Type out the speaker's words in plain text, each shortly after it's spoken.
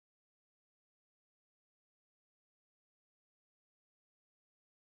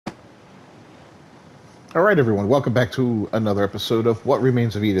All right, everyone, welcome back to another episode of What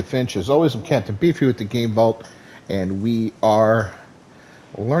Remains of Edith Finch. As always, I'm Captain Beefy with the Game Vault, and we are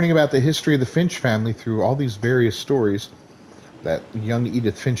learning about the history of the Finch family through all these various stories that young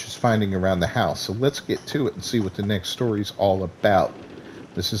Edith Finch is finding around the house. So let's get to it and see what the next story is all about.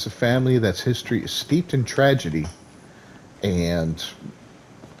 This is a family that's history is steeped in tragedy and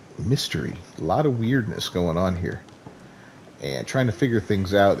mystery. A lot of weirdness going on here. And trying to figure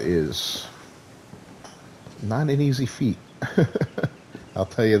things out is not an easy feat. I'll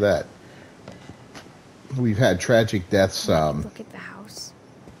tell you that. We've had tragic deaths. Look at the house.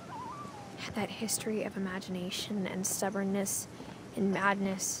 Had that history of imagination and stubbornness and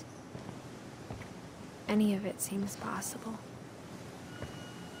madness. Any of it seems possible.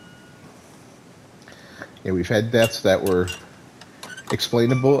 Yeah, we've had deaths that were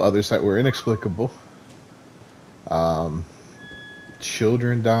explainable, others that were inexplicable.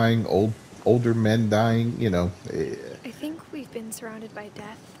 Children dying, older men dying, you know. I think we've been surrounded by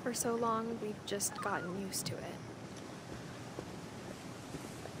death for so long, we've just gotten used to it.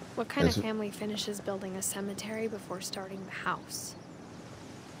 What kind of family finishes building a cemetery before starting the house?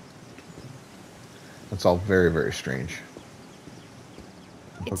 It's all very, very strange.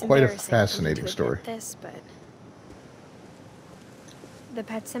 It's quite a embarrassing fascinating for me to story. admit this, but the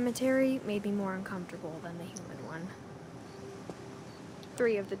pet cemetery made me more uncomfortable than the human one.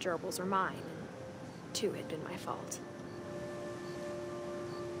 3 of the gerbils were mine, and 2 had been my fault.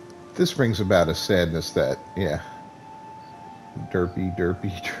 This brings about a sadness that, yeah. Derpy, derpy,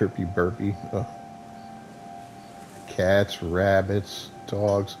 derpy, burpy. Ugh. Cats, rabbits,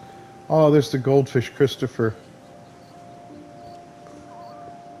 dogs. Oh, there's the goldfish, Christopher.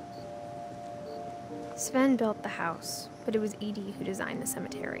 Sven built the house, but it was Edie who designed the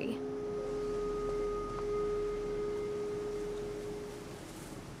cemetery.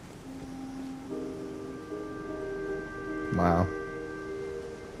 Wow.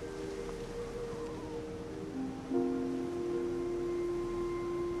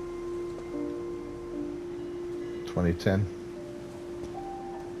 (2010).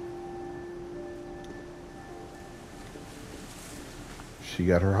 She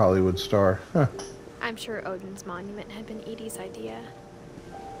got her Hollywood star. Huh. I'm sure Odin's monument had been Edie's idea.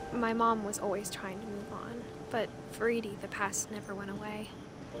 My mom was always trying to move on, but for Edie, the past never went away.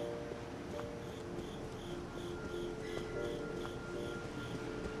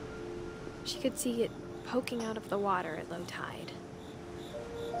 She could see it poking out of the water at low tide.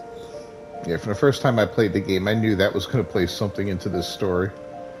 Yeah, from the first time I played the game, I knew that was going to play something into this story.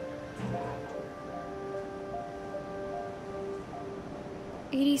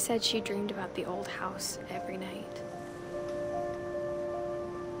 Edie said she dreamed about the old house every night.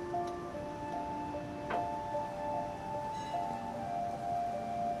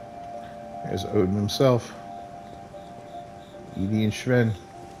 There's Odin himself. Edie and Sven.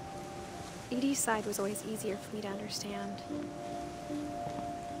 Edie's side was always easier for me to understand.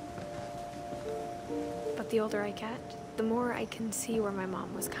 But the older I get, the more I can see where my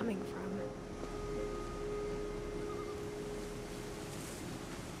mom was coming from.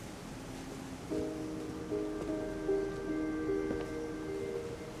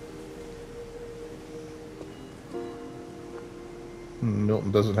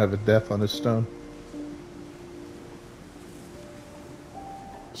 Milton doesn't have a death on his stone.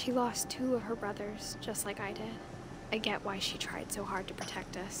 She lost 2 of her brothers, just like I did. I get why she tried so hard to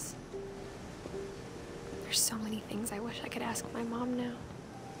protect us. There's so many things I wish I could ask my mom now.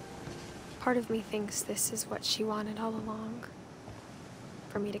 Part of me thinks this is what she wanted all along.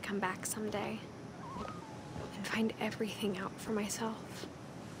 For me to come back someday and find everything out for myself.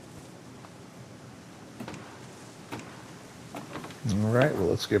 Alright, well,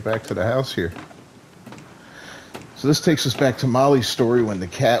 let's get back to the house here. So this takes us back to Molly's story when the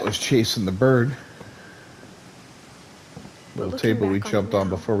cat was chasing the bird. Little table we jumped on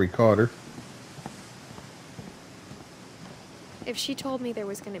before we caught her. If she told me there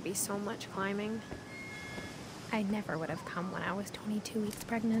was going to be so much climbing, I never would have come when I was 22 weeks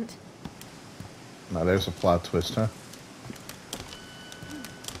pregnant. Now there's a plot twist, huh?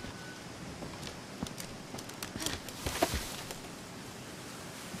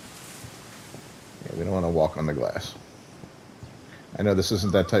 Yeah, we don't want to walk on the glass. I know this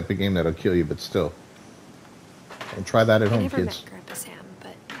isn't that type of game that'll kill you, but still. Don't try that at home, kids. I never met Grandpa Sam,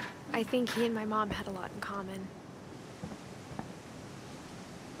 but I think he and my mom had a lot in common.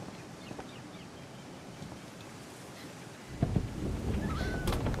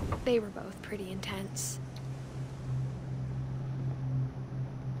 They were both pretty intense.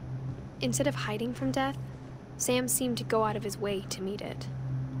 Instead of hiding from death, Sam seemed to go out of his way to meet it.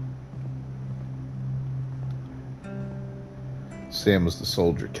 Sam was the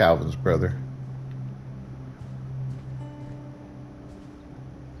soldier, Calvin's brother.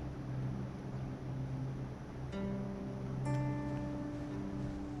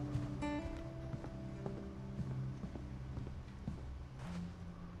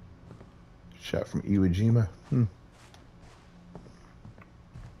 Shot from Iwo Jima. Now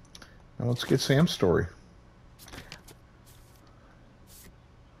let's get Sam's story.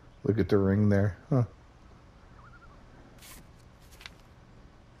 Look at the ring there. Huh.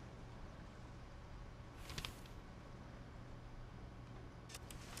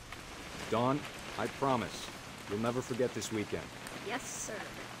 Dawn, I promise, you'll never forget this weekend. Yes, sir.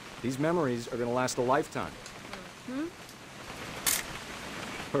 These memories are gonna last a lifetime. Hmm?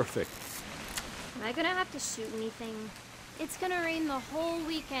 Perfect. Am I gonna have to shoot anything? It's gonna rain the whole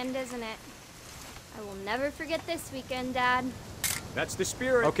weekend, isn't it? I will never forget this weekend, Dad. That's the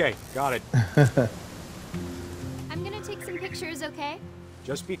spirit. Okay, got it. I'm gonna take some pictures, okay?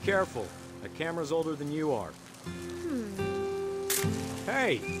 Just be careful. That camera's older than you are.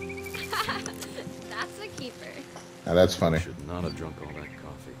 Hey! That's a keeper. Now that's funny. Should not have drunk all that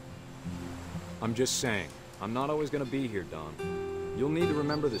coffee. I'm just saying, I'm not always gonna be here, Dawn. You'll need to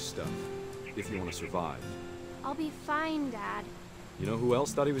remember this stuff, if you want to survive. I'll be fine, Dad. You know who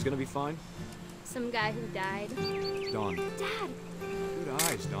else thought he was gonna be fine? Some guy who died. Dawn. Dad! Good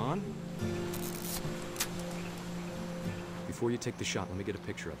eyes, Dawn. Before you take the shot, let me get a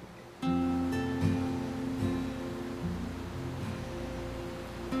picture of you.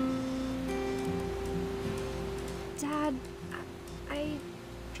 Dad, I...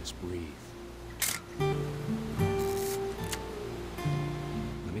 Just breathe. Let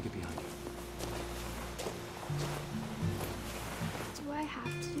me get behind you. Do I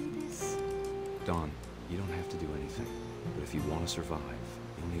have to do this? Dawn, you don't have to do anything. But if you want to survive,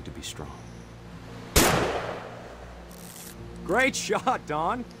 you'll need to be strong. Great shot,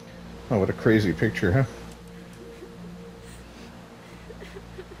 Dawn! Oh, what a crazy picture, huh?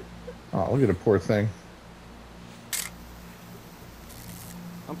 Oh, look at the poor thing.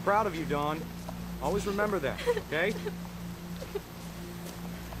 I'm proud of you, Dawn. Always remember that, okay?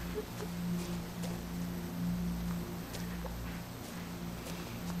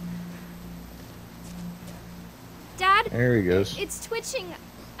 Dad! There he goes. It's twitching.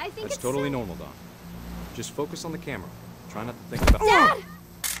 I think That's it's totally so... normal, Dawn. Just focus on the camera. Try not to think about... Dad!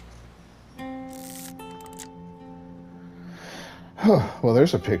 Well,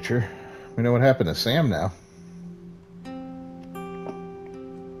 there's a picture. We know what happened to Sam now.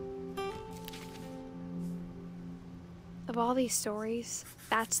 Of all these stories,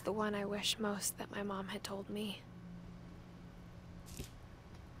 that's the one I wish most that my mom had told me.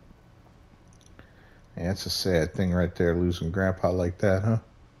 Yeah, it's a sad thing right there, losing Grandpa like that, huh?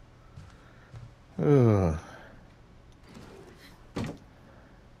 Ugh.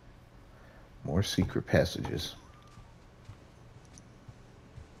 More secret passages.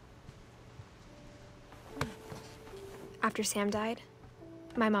 After Sam died,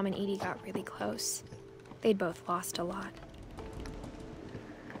 my mom and Edie got really close. They'd both lost a lot.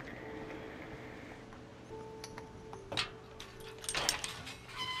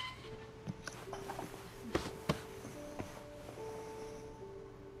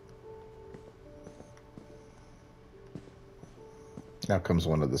 Now comes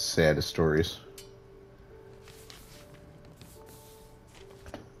one of the saddest stories.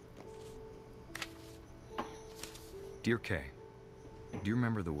 Dear Kay, do you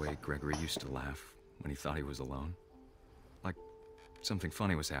remember the way Gregory used to laugh when he thought he was alone? Like something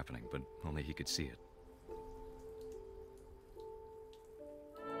funny was happening, but only he could see it.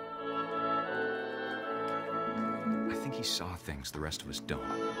 I think he saw things the rest of us don't.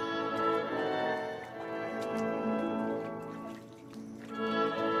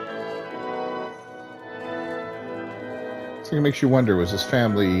 So it makes you wonder, was his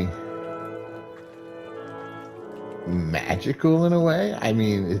family magical in a way? I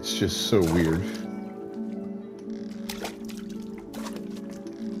mean, it's just so weird.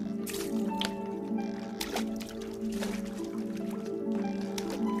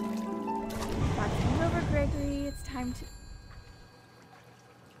 Talking's over, Gregory. It's time to...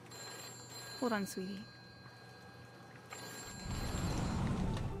 Hold on, sweetie.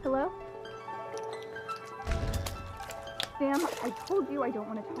 Hello? Sam, I told you I don't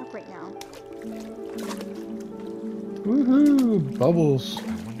want to talk right now. Woohoo! Bubbles. I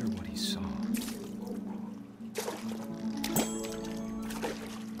wonder what he saw.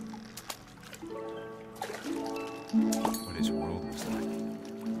 What his world was like.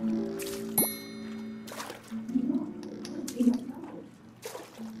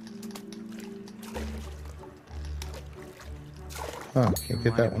 Oh, can't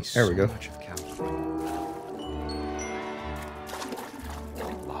get that one. There we go.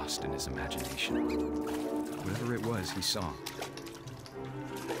 Lost in his imagination. Whatever it was, he saw.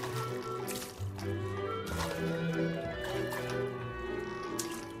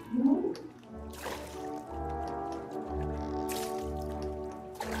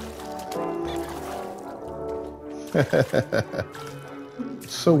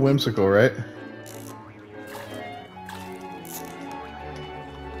 So whimsical, right?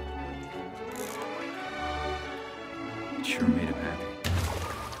 It sure made him happy.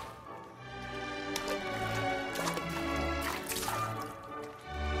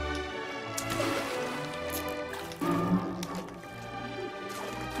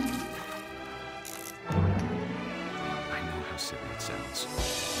 I know how silly it sounds.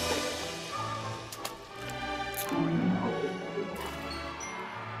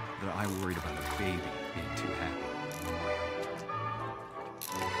 That I worried about a baby being too happy.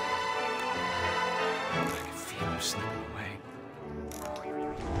 But I could feel him slipping away.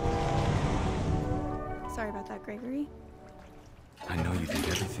 Sorry about that, Gregory. I know you did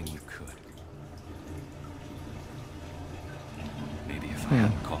everything you could. Maybe if I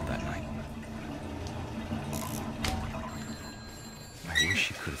hadn't called that night. I wish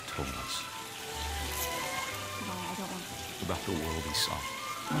you could have told us. No, I don't want to. About the world he saw.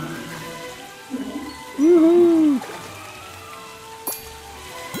 Woohoo!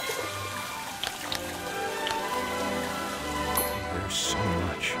 There's so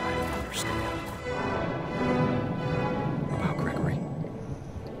much I don't understand. About Gregory.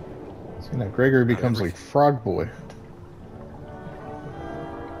 See, now Gregory becomes like Frog Boy.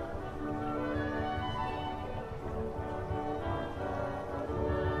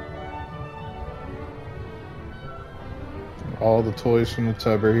 All the toys from the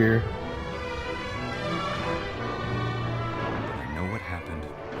tub are here. But I know what happened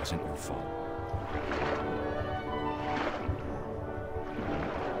wasn't your fault.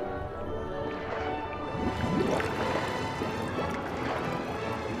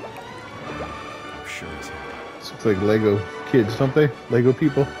 I'm sure he's happy. This looks like Lego kids, don't they? Lego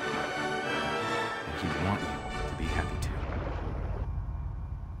people. And he'd want you to be happy too.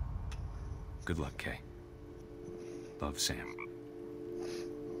 Good luck, Kay. Love, Sam.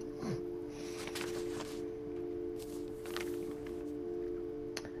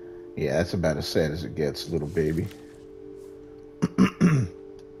 Yeah, that's about as sad as it gets, little baby.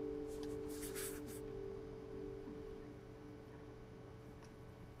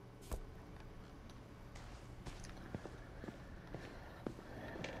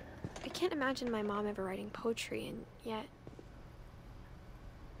 I can't imagine my mom ever writing poetry, and yet...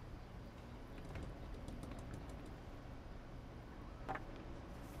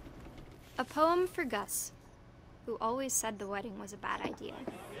 A poem for Gus, who always said the wedding was a bad idea.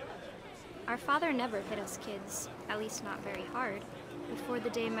 Our father never hit us kids, at least not very hard, before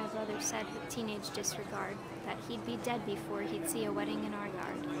the day my brother said with teenage disregard that he'd be dead before he'd see a wedding in our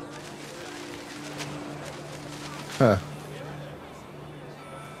yard. Huh.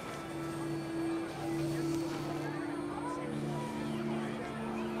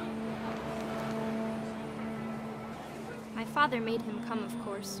 My father made him come, of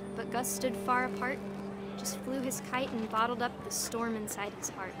course, but Gus stood far apart, just flew his kite and bottled up the storm inside his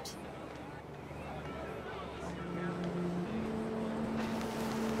heart.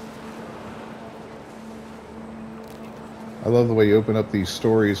 I love the way you open up these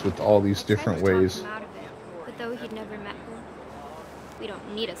stories with all these I tried different to talk ways. him out of it, but though he'd never met her, we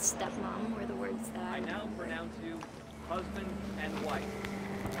don't need a stepmom, were the words that I now pronounce you husband and wife.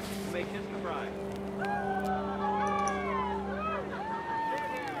 You may kiss the bride.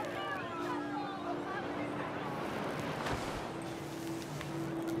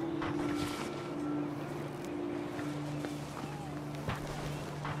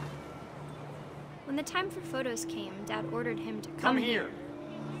 When the time for photos came, Dad ordered him to Come here.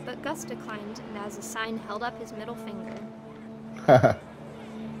 But Gus declined, and as a sign held up his middle finger.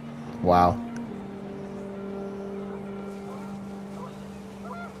 Wow.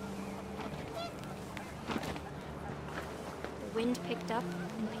 The wind picked up,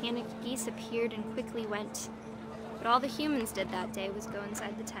 and panicked geese appeared and quickly went. But all the humans did that day was go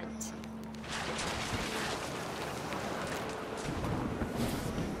inside the tent.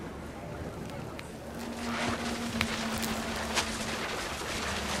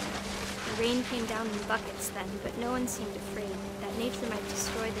 The rain came down in buckets then, but no one seemed afraid that nature might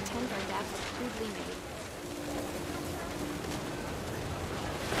destroy the tent our dad had crudely made.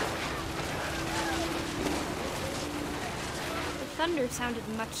 The thunder sounded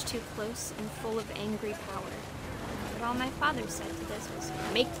much too close and full of angry power. But all my father said to this was,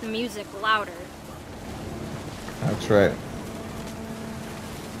 make the music louder. That's right.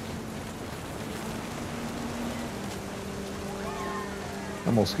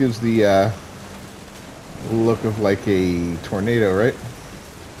 Almost gives the look of like a tornado, right?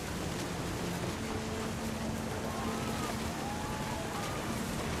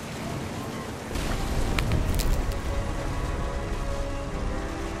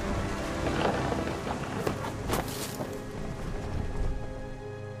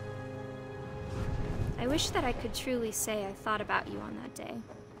 I wish that I could truly say I thought about you on that day.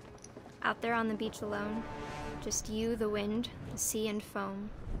 Out there on the beach alone, just you, the wind, the sea, and foam.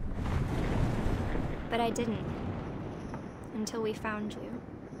 But I didn't. Until we found you.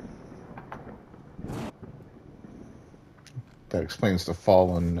 That explains the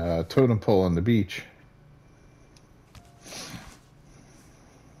fallen totem pole on the beach.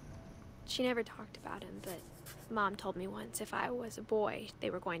 She never talked about him, but Mom told me once if I was a boy, they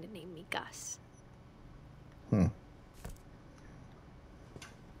were going to name me Gus. Hmm.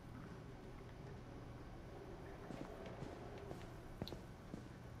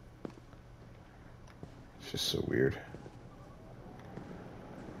 It's just so weird.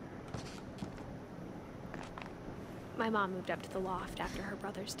 My mom moved up to the loft after her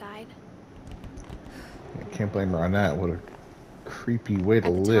brothers died. I can't blame her on that. What a creepy way to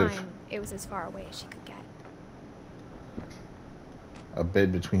At the live. time, it was as far away as she could get. A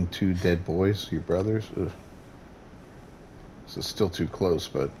bed between two dead boys, your brothers. Ugh. This is still too close,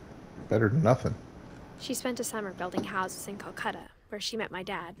 but better than nothing. She spent a summer building houses in Calcutta, where she met my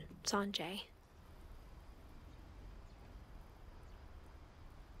dad, Sanjay.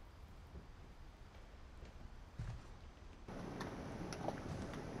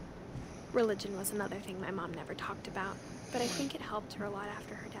 Religion was another thing my mom never talked about, but I think it helped her a lot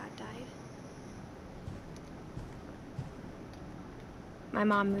after her dad died. My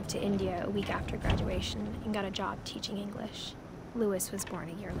mom moved to India a week after graduation and got a job teaching English. Louis was born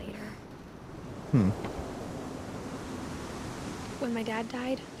a year later. When my dad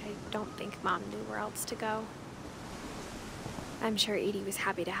died, I don't think Mom knew where else to go. I'm sure Edie was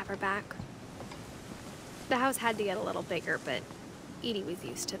happy to have her back. The house had to get a little bigger, but Edie was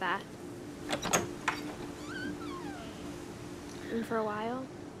used to that. And for a while,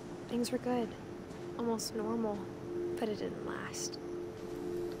 things were good. Almost normal, but it didn't last.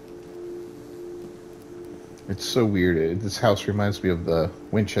 It's so weird. This house reminds me of the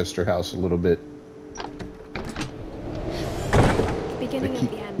Winchester house a little bit. Beginning They of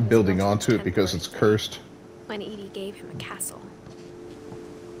keep the end was building Milton's onto it 10th because it's birthday, cursed. when Edie gave him a castle.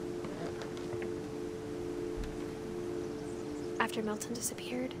 After Milton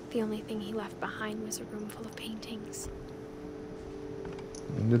disappeared, the only thing he left behind was a room full of paintings.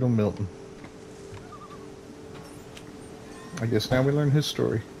 Little Milton. I guess now we learn his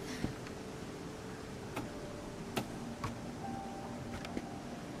story.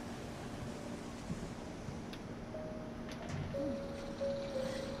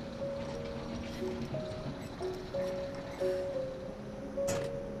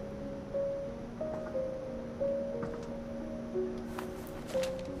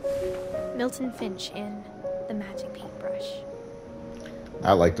 Milton Finch in The Magic Paintbrush.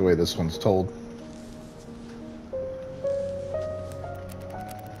 I like the way this one's told.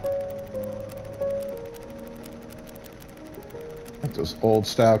 Like those old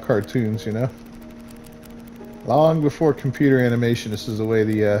style cartoons, you know? Long before computer animation, this is the way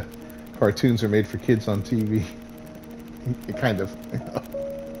the cartoons are made for kids on TV. It kind of.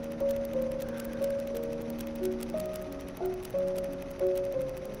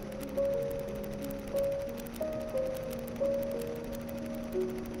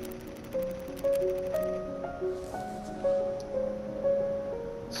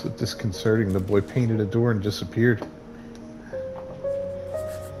 So disconcerting. The boy painted a door and disappeared.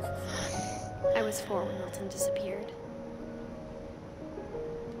 I was 4 when Milton disappeared.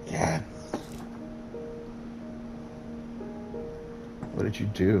 Yeah. What did you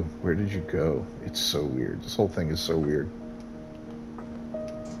do? Where did you go? It's so weird. This whole thing is so weird.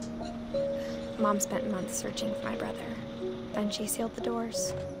 Mom spent months searching for my brother. Then she sealed the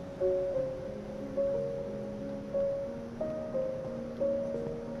doors.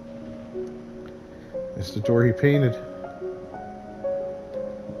 It's the door he painted.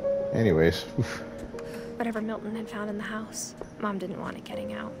 Anyways. Oof. Whatever Milton had found in the house, Mom didn't want it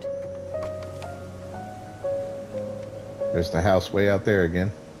getting out. There's the house way out there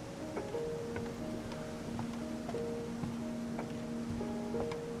again.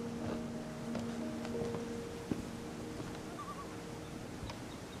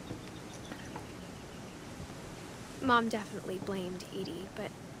 Mom definitely blamed Edie, but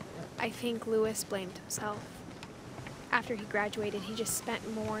I think Lewis blamed himself. After he graduated, he just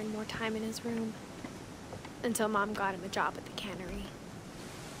spent more and more time in his room. Until Mom got him a job at the cannery.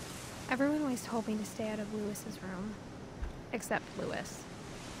 Everyone always told me to stay out of Lewis's room. Except Lewis.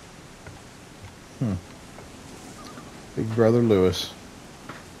 Big brother Lewis.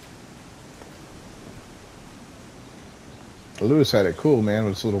 Lewis had it cool, man,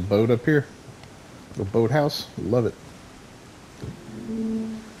 with his little boat up here. Little boathouse. Love it.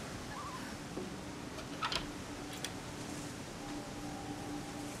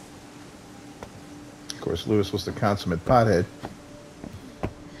 Of course, Lewis was the consummate pothead.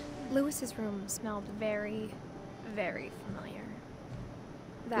 Lewis's room smelled very, very familiar.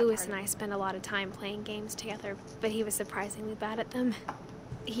 Lewis and I spent a lot of time playing games together, but he was surprisingly bad at them.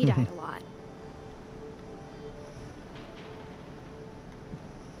 He died a lot.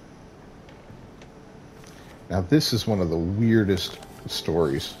 Now, this is one of the weirdest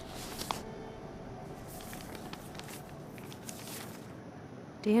stories.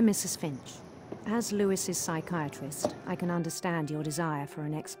 Dear Mrs. Finch, as Lewis's psychiatrist, I can understand your desire for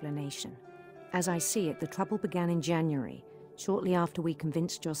an explanation. As I see it, the trouble began in January, shortly after we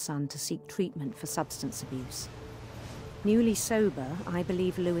convinced your son to seek treatment for substance abuse. Newly sober, I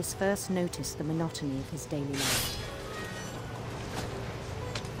believe Lewis first noticed the monotony of his daily life.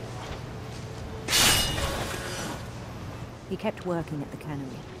 He kept working at the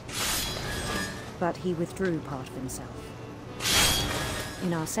cannery, but he withdrew part of himself.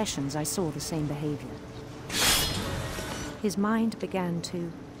 In our sessions, I saw the same behavior. His mind began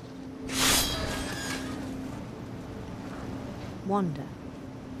to wander.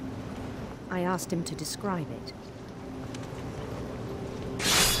 I asked him to describe it.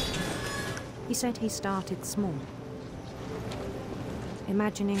 He said he started small,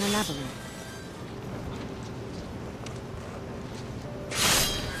 imagining a labyrinth.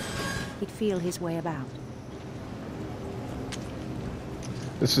 He'd feel his way about.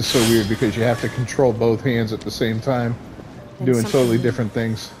 This is so weird because you have to control both hands at the same time, doing totally different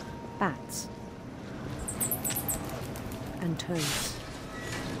things. Bats. And toads.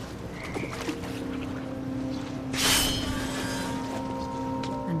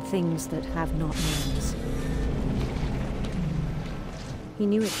 And things that have not names. He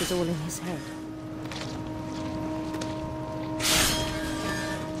knew it was all in his head.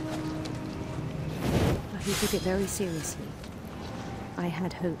 But he took it very seriously. I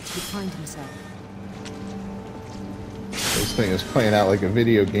had hoped he'd find himself. This thing is playing out like a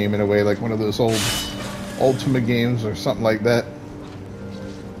video game in a way, like one of those old Ultima games or something like that.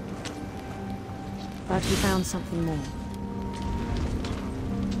 But he found something more.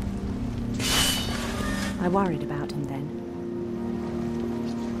 I worried about him then.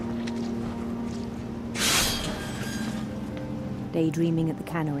 Daydreaming at the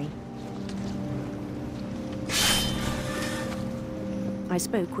cannery. I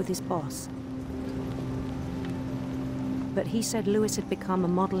spoke with his boss. But he said Lewis had become a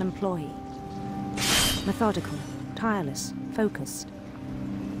model employee. Methodical, tireless, focused.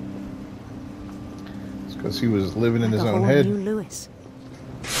 It's because he was living in his own Like a head. whole new Lewis.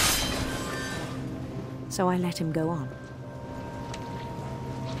 So I let him go on.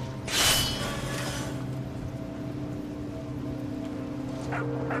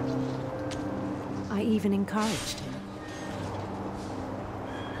 I even encouraged him.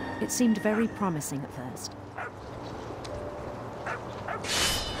 It seemed very promising at first.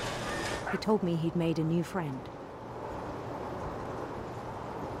 He told me he'd made a new friend.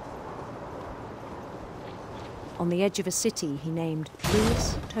 On the edge of a city he named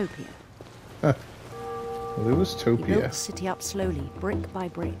Lewis-topia. Huh. He built Lewis-topia. the city up slowly, brick by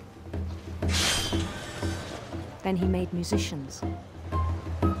brick. Then he made musicians.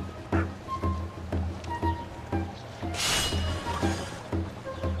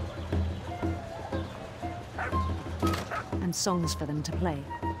 And songs for them to play.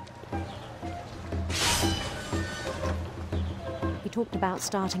 He talked about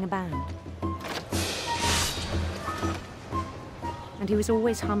starting a band. And he was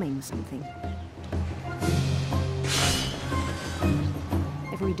always humming something.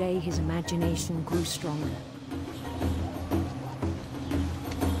 Every day his imagination grew stronger.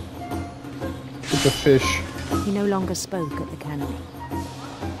 With the fish. He no longer spoke at the cannery.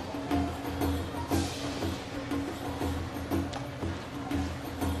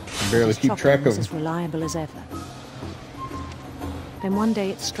 Barely His keep chopper track was of as him. reliable as ever. Then one day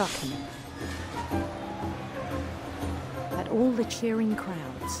it struck him that all the cheering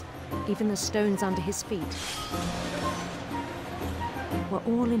crowds, even the stones under his feet, were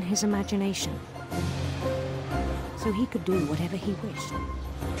all in his imagination. so he could do whatever he wished.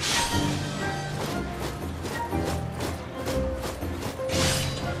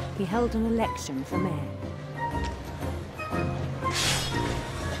 He held an election for mayor.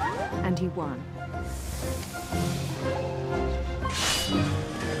 And he won.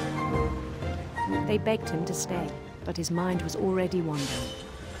 They begged him to stay, but his mind was already wandering.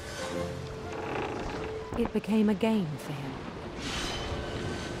 It became a game for him.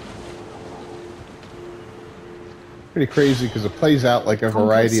 Pretty crazy because it plays out like a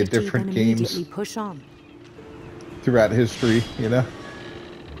variety of different games push on. throughout history, you know?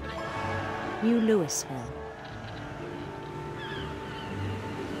 New Louisville.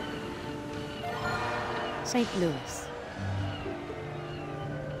 St. Louis.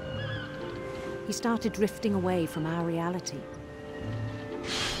 He started drifting away from our reality.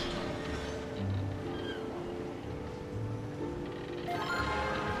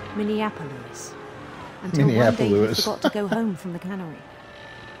 Minneapolis. Until one day he forgot to go home from the cannery.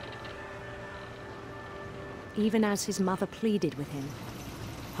 Even as his mother pleaded with him,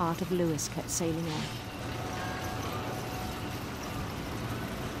 part of Louis kept sailing on.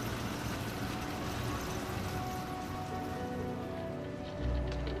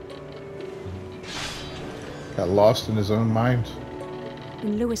 Got lost in his own mind.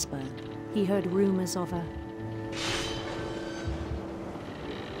 In Louisburg, he heard rumors of a...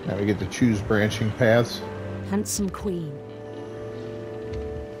 Now we get to choose branching paths. handsome queen.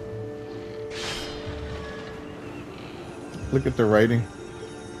 Look at the writing.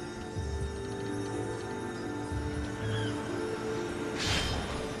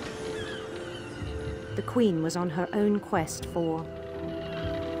 The queen was on her own quest for...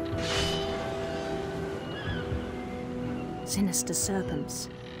 sinister serpents.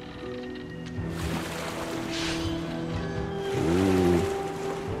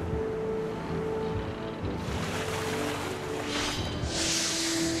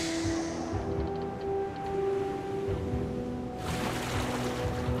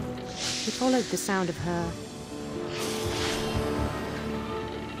 He followed the sound of her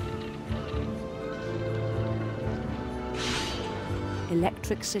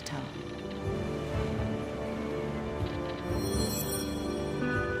electric sitar.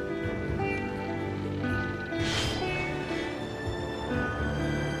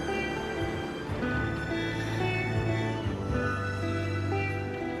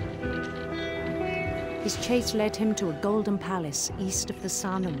 His chase led him to a golden palace east of the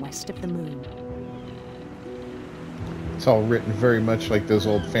sun and west of the moon. It's all written very much like those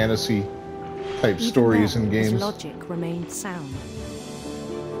old fantasy type stories and games. His logic remained sound.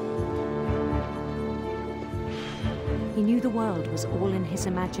 He knew the world was all in his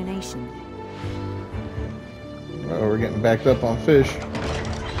imagination. Oh, we're getting backed up on fish.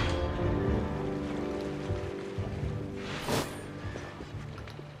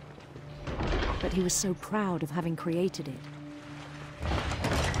 But he was so proud of having created it.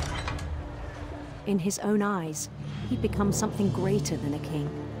 In his own eyes, he'd become something greater than a king.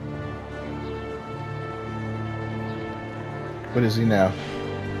 What is he now?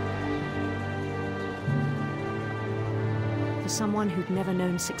 For someone who'd never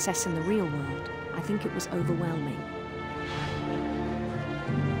known success in the real world, I think it was overwhelming.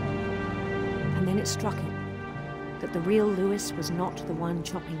 And then it struck him that the real Louis was not the one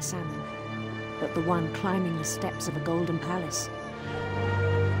chopping salmon, but the one climbing the steps of a golden palace.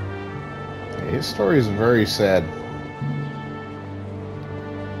 His story is very sad.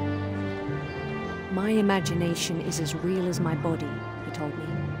 My imagination is as real as my body, he told me.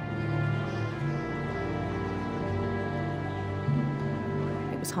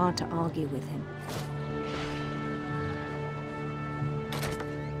 It was hard to argue with him.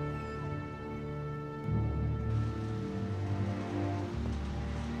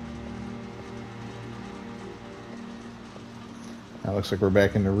 Now looks like we're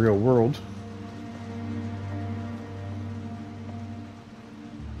back in the real world.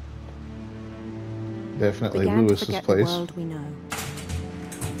 Definitely Lewis's place. The world we know.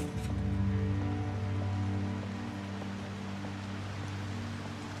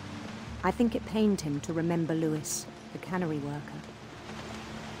 I think it pained him to remember Louis, the cannery worker.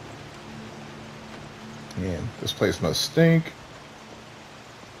 Man, this place must stink.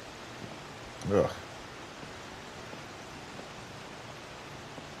 Ugh.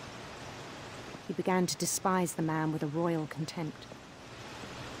 He began to despise the man with a royal contempt.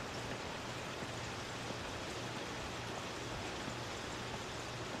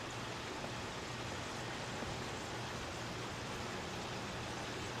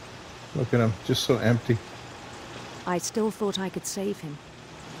 Look at him, just so empty. I still thought I could save him.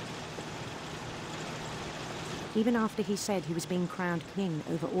 even after he said he was being crowned king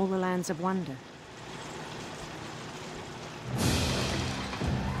over all the lands of wonder.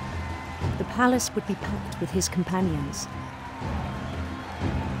 The palace would be packed with his companions.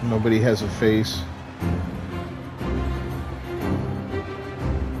 Nobody has a face.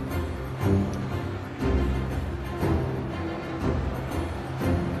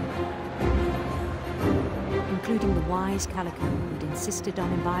 Including the wise Calico who'd insisted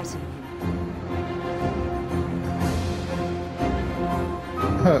on inviting him.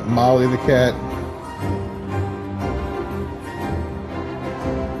 Molly the cat.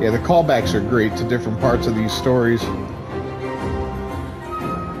 Yeah, the callbacks are great to different parts of these stories.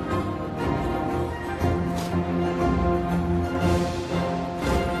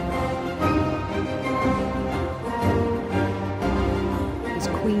 His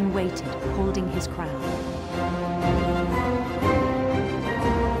queen waited, holding his crown.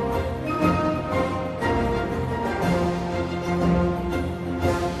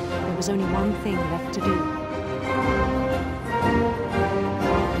 There was only one thing left to do.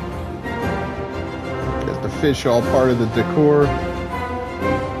 Got the fish all part of the decor.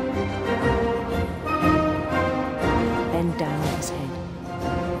 Bend down his head.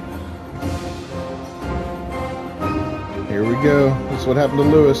 Here we go. That's what happened to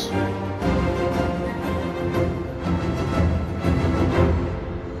Lewis.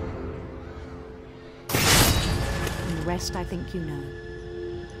 And the rest I think you know.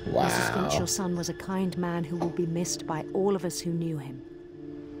 Mrs. Finch, your son was a kind man who will be missed by all of us who knew him.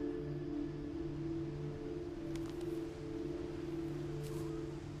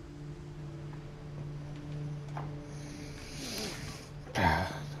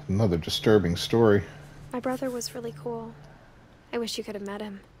 Another disturbing story. My brother was really cool. I wish you could have met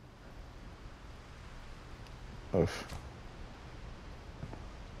him. Oof.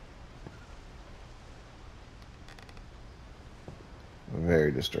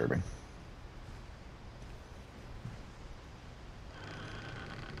 Very disturbing.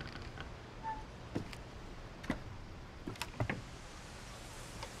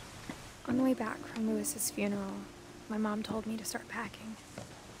 On the way back from Lewis's funeral, my mom told me to start packing.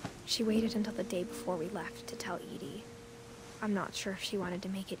 She waited until the day before we left to tell Edie. I'm not sure if she wanted to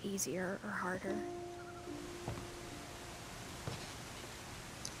make it easier or harder.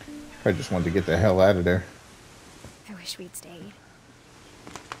 I just wanted to get the hell out of there. I wish we'd stayed.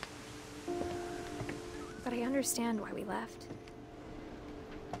 But I understand why we left.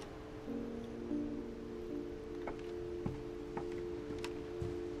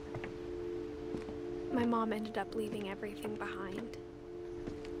 My mom ended up leaving everything behind.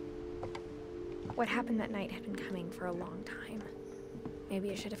 What happened that night had been coming for a long time. Maybe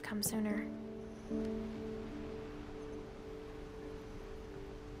it should have come sooner.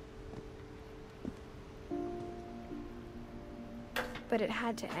 But it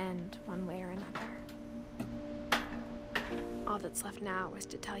had to end one way or another. All that's left now is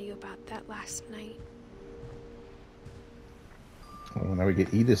to tell you about that last night. Well, now we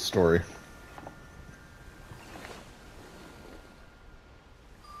get Edith's story.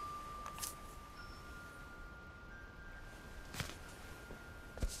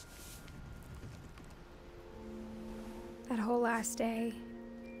 That whole last day,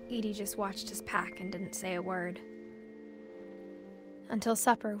 Edie just watched us pack and didn't say a word. Until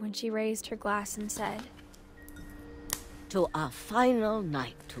supper, when she raised her glass and said, "To our final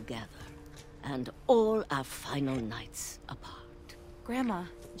night together, and all our final nights apart." Grandma,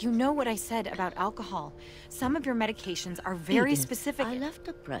 you know what I said about alcohol. Some of your medications are very Edith, specific. I left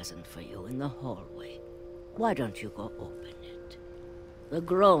a present for you in the hallway. Why don't you go open it? The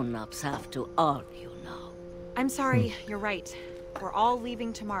grown-ups have to argue now. I'm sorry, you're right. We're all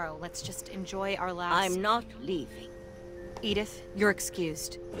leaving tomorrow. Let's just enjoy our last... I'm not leaving. Edith, you're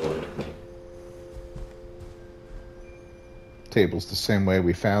excused. Table's the same way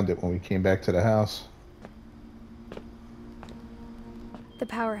we found it when we came back to the house. the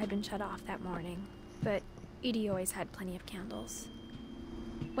power had been shut off that morning, but Edie always had plenty of candles.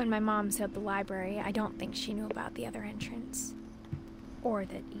 When my mom sealed the library, I don't think she knew about the other entrance, or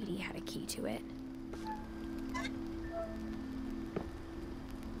that Edie had a key to it.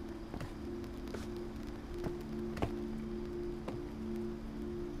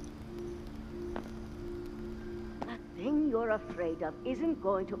 That thing you're afraid of isn't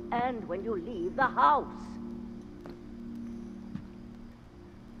going to end when you leave the house.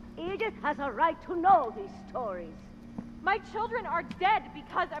 Edith has a right to know these stories. My children are dead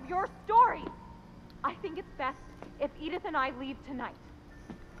because of your stories. I think it's best if Edith and I leave tonight.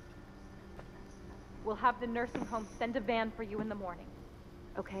 We'll have the nursing home send a van for you in the morning,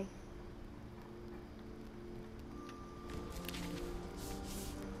 okay?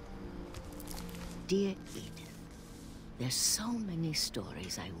 Dear Edith, there's so many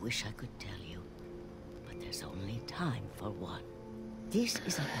stories I wish I could tell you, but there's only time for one. This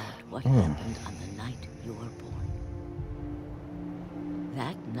is about what happened on the night you were born.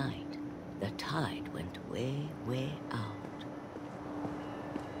 That night, the tide went way, way out.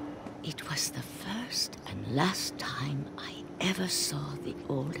 It was the first and last time I ever saw the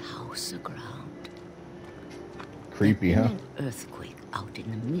old house aground. Creepy, huh? An earthquake out in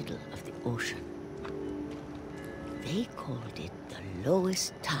the middle of the ocean. They called it the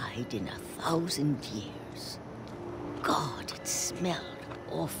lowest tide in 1,000 years. God, it smelled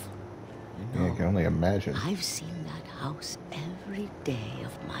awful. You know, Yeah, I can only imagine. I've seen that house every day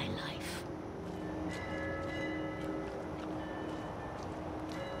of my life.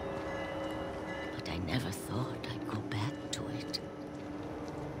 But I never thought I'd go back to it.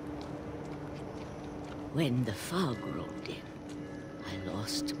 When the fog rolled in, I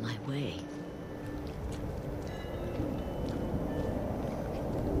lost my way.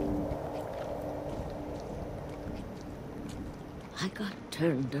 I got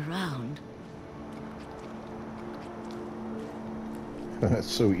turned around. That's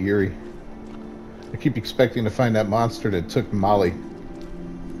so eerie. I keep expecting to find that monster that took Molly.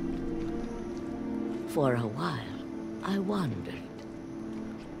 For a while, I wandered.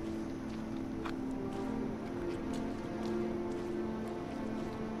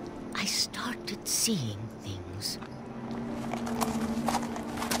 I started seeing things.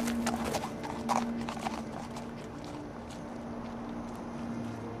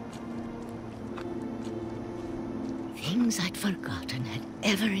 Things I'd forgotten had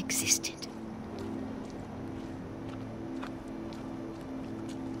ever existed.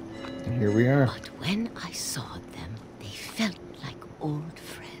 And here we are. But when I saw them, they felt like old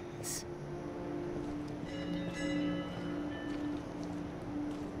friends.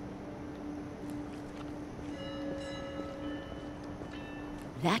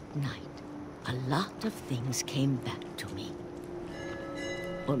 That night, a lot of things came back to me.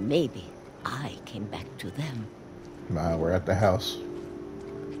 Or maybe I came back to them. Nah, we're at the house.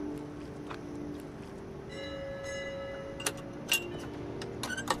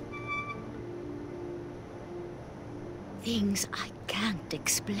 Things I can't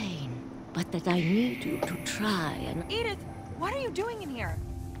explain, but that I need you to try and... Edith, what are you doing in here?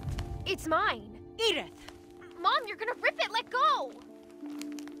 It's mine. Edith! Mom, you're gonna rip it! Let go!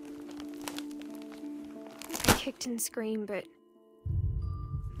 I kicked and screamed, but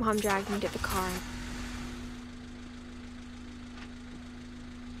Mom dragged me to the car.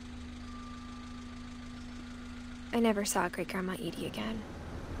 I never saw Great-Grandma Edie again.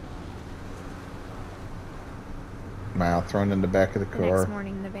 Wow, thrown in the back of the The car. next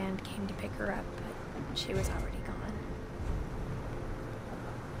morning, the band came to pick her up, but she was already gone.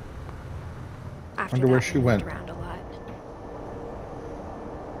 After Wonder that, where she we went. moved around a lot.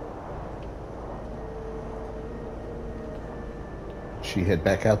 She head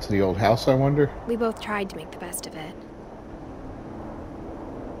back out to the old house, I wonder? We both tried to make the best of it.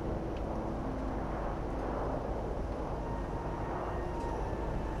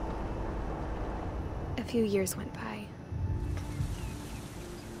 A few years went by.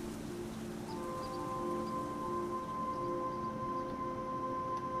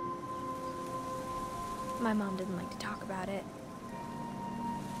 My mom didn't like to talk about it.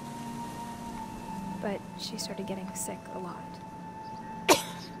 But she started getting sick a lot.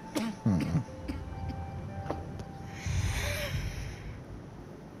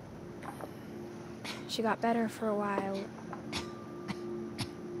 She got better for a while,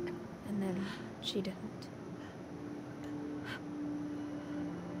 and then she didn't.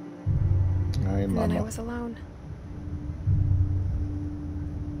 Ay, And then I mama. was alone.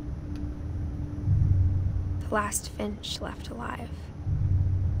 The last Finch left alive.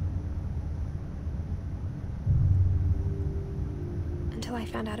 Until I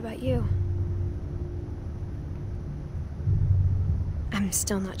found out about you. I'm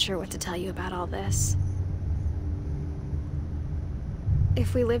still not sure what to tell you about all this.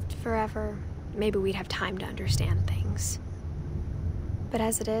 If we lived forever, maybe we'd have time to understand things. But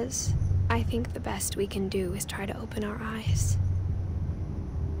as it is, I think the best we can do is try to open our eyes.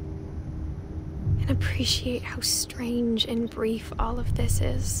 And appreciate how strange and brief all of this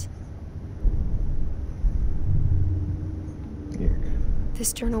is.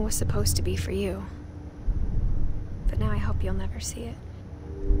 This journal was supposed to be for you. But now I hope you'll never see it.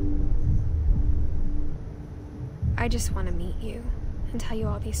 I just want to meet you and tell you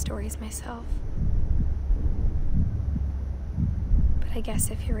all these stories myself. But I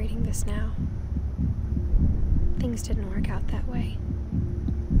guess if you're reading this now, things didn't work out that way.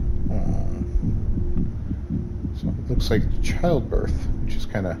 Aww. looks like childbirth, which is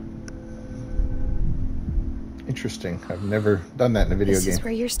kind of interesting. I've never done that in a video game. This is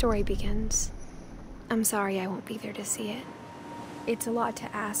where your story begins. I'm sorry I won't be there to see it. It's a lot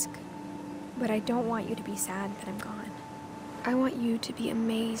to ask, but I don't want you to be sad that I'm gone. I want you to be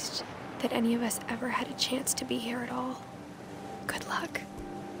amazed that any of us ever had a chance to be here at all. Good luck.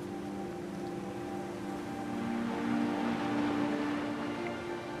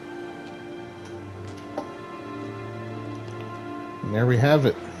 And there we have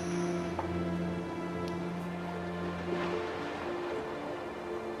it.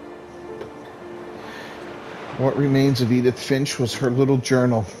 What remains of Edith Finch was her little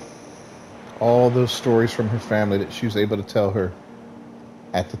journal. All those stories from her family that she was able to tell her,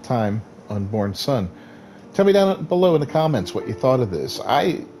 at the time, unborn son. Tell me down below in the comments what you thought of this.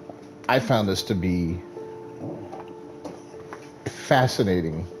 I found this to be a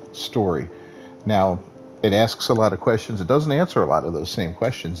fascinating story. Now, it asks a lot of questions. It doesn't answer a lot of those same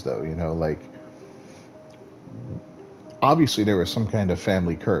questions, though. You know, like, obviously there was some kind of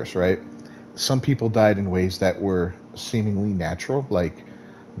family curse, right? Some people died in ways that were seemingly natural, like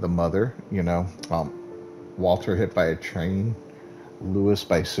the mother, you know, Walter hit by a train, Lewis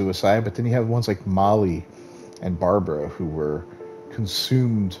by suicide. But then you have ones like Molly and Barbara who were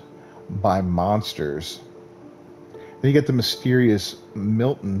consumed by monsters. Then you get the mysterious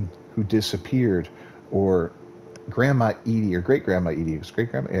Milton who disappeared, or Grandma Edie, or Great-Grandma Edie. It was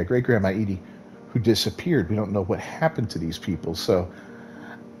Great-Grandma Edie who disappeared. We don't know what happened to these people. So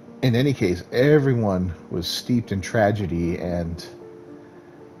in any case, everyone was steeped in tragedy, and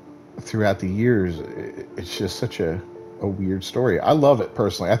throughout the years, it's just such a weird story. I love it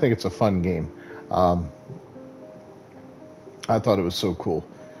personally. I think it's a fun game. I thought it was so cool.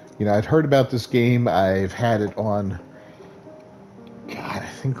 You know, I'd heard about this game. I've had it on, God,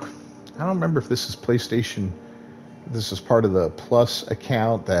 I don't remember if this is PlayStation. This is part of the Plus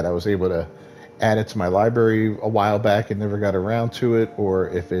account that I was able to add it to my library a while back and never got around to it, or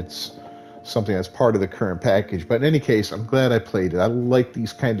if it's something that's part of the current package. But in any case, I'm glad I played it. I like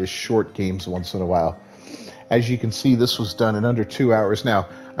these kind of short games once in a while. As you can see, this was done in under 2 hours. Now,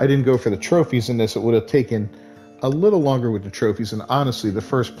 I didn't go for the trophies in this. It would have taken a little longer with the trophies, and honestly, the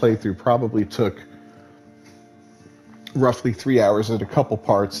first playthrough probably took roughly 3 hours at a couple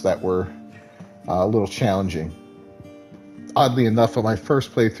parts that were a little challenging. Oddly enough, on my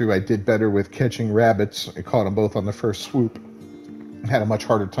first playthrough, I did better with catching rabbits. I caught them both on the first swoop. I had a much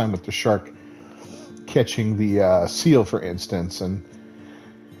harder time with the shark catching the seal, for instance. And,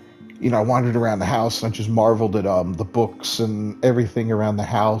 you know, I wandered around the house and I just marveled at the books and everything around the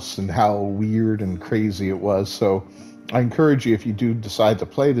house and how weird and crazy it was. So I encourage you, if you do decide to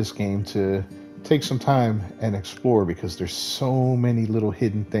play this game, to take some time and explore, because there's so many little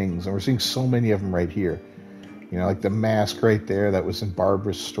hidden things, and we're seeing so many of them right here. You know, like the mask right there that was in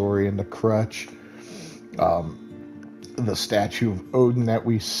Barbara's story, and the crutch, the statue of Odin that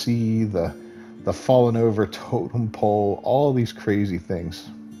we see, the fallen over totem pole, all these crazy things.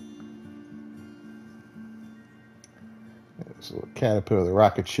 There's a little caterpillar, the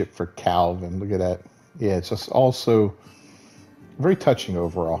rocket ship for Calvin. Look at that. Yeah, it's just also very touching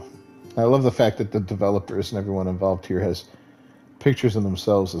overall. I love the fact that the developers and everyone involved here has pictures of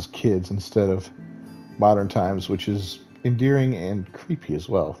themselves as kids instead of modern times, which is endearing and creepy as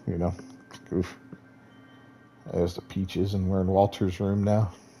well, you know. Oof. There's the peaches, and we're in Walter's room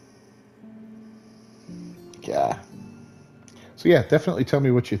now. Yeah. So yeah, definitely tell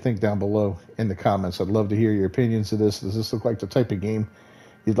me what you think down below in the comments. I'd love to hear your opinions of this. Does this look like the type of game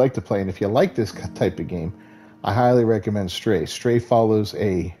you'd like to play? And if you like this type of game, I highly recommend Stray. Stray follows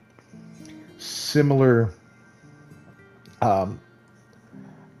a similar kind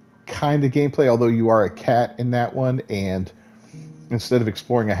of gameplay, although you are a cat in that one, and instead of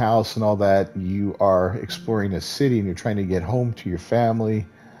exploring a house and all that, you are exploring a city and you're trying to get home to your family.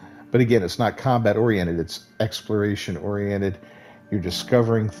 But again, it's not combat oriented, it's exploration oriented. You're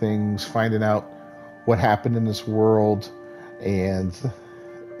discovering things, finding out what happened in this world, and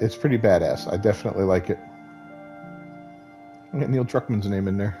it's pretty badass. I definitely like it. I got Neil Druckmann's name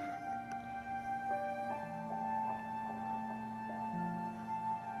in there.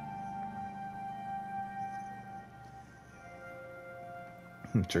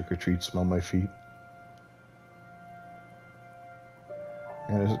 Trick or treat, smell my feet.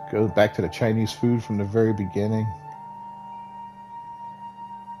 And it goes back to the Chinese food from the very beginning.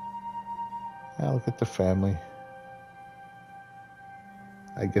 Now look at the family.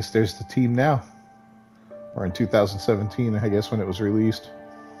 I guess there's the team now. Or in 2017, I guess, when it was released.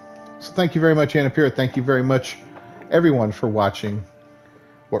 So thank you very much, Anna Pira. Thank you very much, everyone, for watching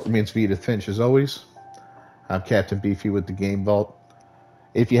What Remains of Edith Finch. As always, I'm Captain Beefy with the Game Vault.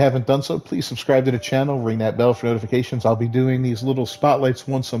 If you haven't done so, please subscribe to the channel, ring that bell for notifications. I'll be doing these little spotlights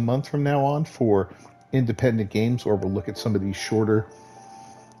once a month from now on for independent games, or we'll look at some of these shorter,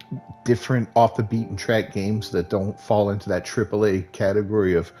 different off the beaten track games that don't fall into that AAA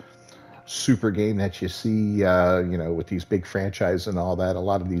category of super game that you see, with these big franchises and all that. A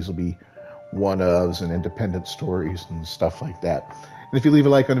lot of these will be one-ofs and independent stories and stuff like that. And if you leave a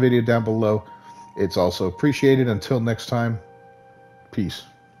like on the video down below, it's also appreciated. Until next time, peace.